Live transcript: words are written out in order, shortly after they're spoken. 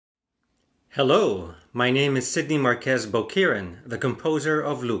Hello, my name is Sidney Marquez Boquiren, the composer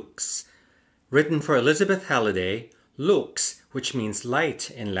of Lux. Written for Elizabeth Halliday, Lux, which means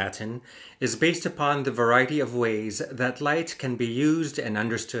light in Latin, is based upon the variety of ways that light can be used and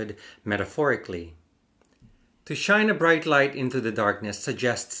understood metaphorically. To shine a bright light into the darkness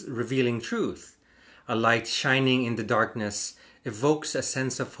suggests revealing truth. A light shining in the darkness evokes a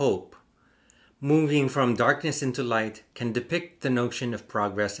sense of hope. Moving from darkness into light can depict the notion of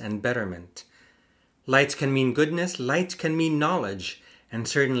progress and betterment. Light can mean goodness, light can mean knowledge, and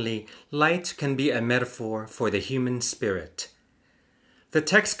certainly light can be a metaphor for the human spirit. The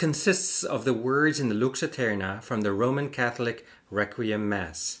text consists of the words in the Lux Aeterna from the Roman Catholic Requiem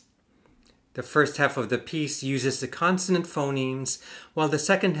Mass. The first half of the piece uses the consonant phonemes, while the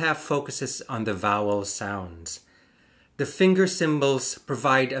second half focuses on the vowel sounds. The finger symbols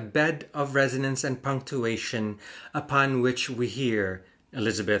provide a bed of resonance and punctuation upon which we hear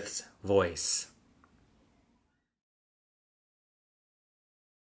Elizabeth's voice.